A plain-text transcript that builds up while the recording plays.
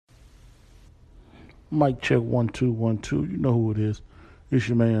Mic check 1 2 1 2. You know who it is. It's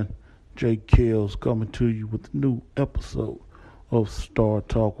your man Jay Kells coming to you with a new episode of Star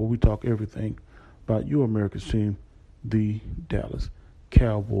Talk, where we talk everything about your America's team, the Dallas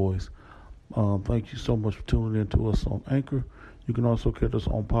Cowboys. Thank you so much for tuning in to us on Anchor. You can also catch us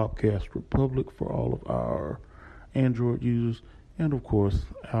on Podcast Republic for all of our Android users, and of course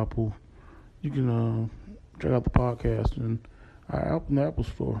Apple. You can check out the podcast in our Apple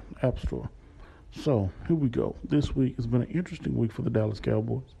Store, App Store. So, here we go. This week has been an interesting week for the Dallas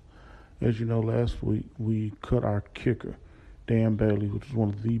Cowboys. As you know, last week we cut our kicker, Dan Bailey, which is one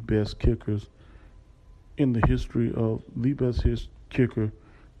of the best kickers in the history of kicker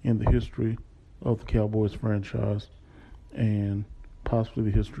in the history of the Cowboys franchise and possibly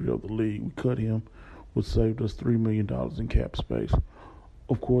the history of the league. We cut him, which saved us $3 million in cap space.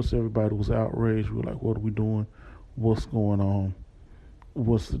 Of course, everybody was outraged. We were like, what are we doing? What's going on?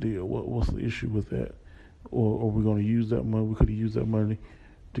 What's the deal? What's the issue with that? Or are we going to use that money? We could have used that money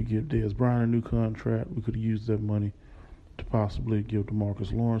to give Dez Bryant a new contract. We could have used that money to possibly give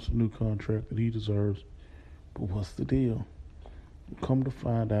DeMarcus Lawrence a new contract that he deserves. But what's the deal? Come to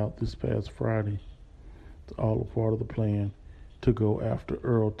find out this past Friday, it's all a part of the plan to go after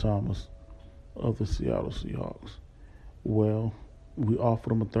Earl Thomas of the Seattle Seahawks. Well, we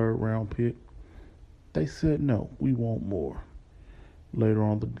offered them a third-round pick. They said no, we want more. Later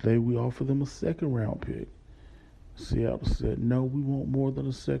on the day, we offered them a second-round pick. Seattle said, no, we want more than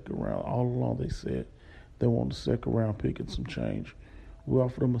a second round. All along they said they want a second-round pick and some change. We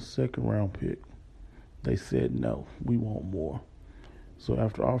offered them a second-round pick. They said, no, we want more. So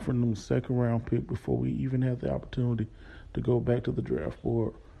after offering them a second-round pick before we even had the opportunity to go back to the draft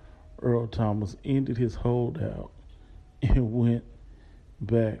board, Earl Thomas ended his holdout and went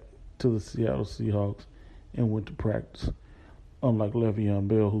back to the Seattle Seahawks and went to practice. Unlike Le'Veon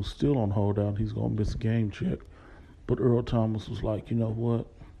Bell, who's still on holdout, he's going to miss a game check. But Earl Thomas was like, you know what?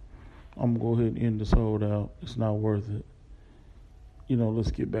 I'm going to go ahead and end this holdout. It's not worth it. Let's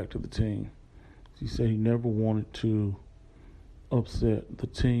get back to the team. He said he never wanted to upset the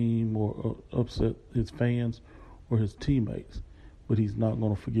team or upset his fans or his teammates, but he's not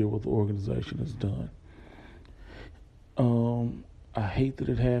going to forget what the organization has done. I hate that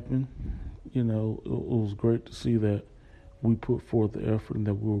it happened. It was great to see that we put forth the effort and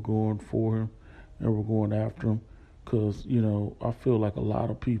that we were going for him and we're going after him, because I feel like a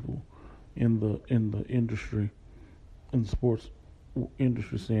lot of people in the industry, in the sports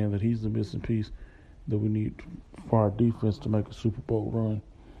industry, saying that he's the missing piece that we need for our defense to make a Super Bowl run,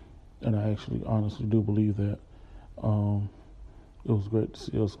 and I actually honestly do believe that. It was great to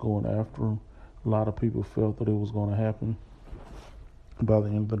see us going after him. A lot of people felt that it was going to happen by the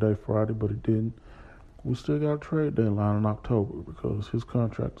end of the day Friday, but it didn't. We still got a trade deadline in October because his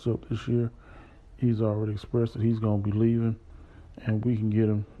contract's up this year. He's already expressed that he's going to be leaving, and we can get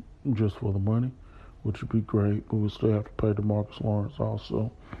him just for the money, which would be great. But we still have to pay DeMarcus Lawrence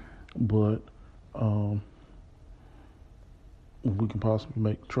also. But we can possibly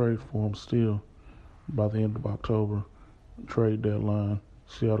make a trade for him still by the end of October. Trade deadline.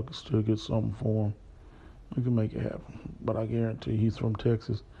 Seattle can still get something for him. We can make it happen. But I guarantee he's from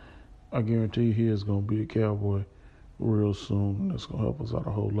Texas. I guarantee he is going to be a Cowboy real soon, and it's going to help us out a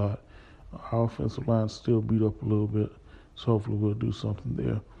whole lot. Our offensive line's still beat up a little bit, so hopefully we'll do something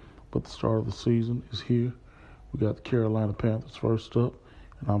there. But the start of the season is here. We got the Carolina Panthers first up,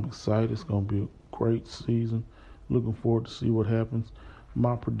 and I'm excited. It's going to be a great season. Looking forward to see what happens.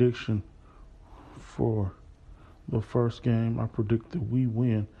 My prediction for the first game, I predict that we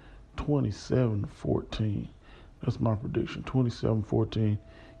win 27-14. That's my prediction, 27-14.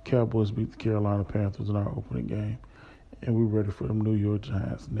 Cowboys beat the Carolina Panthers in our opening game, and we're ready for them New York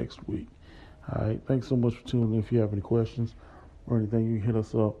Giants next week. All right, thanks so much for tuning in. If you have any questions or anything, you can hit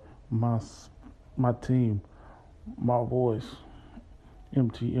us up. My team, my voice,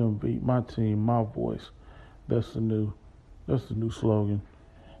 MTMV, my team, my voice. That's the new slogan.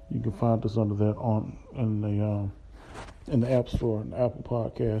 You can find us under that in the App Store and Apple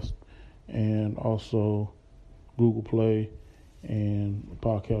Podcast, and also Google Play and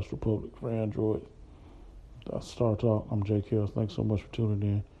Podcast Republic for Android. Star Talk. I'm Jay Kells. Thanks so much for tuning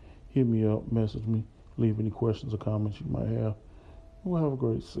in. Hit me up, message me, leave any questions or comments you might have. We'll have a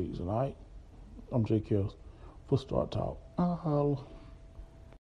great season, all right? I'm Jay Kells for Star Talk. I'll holla.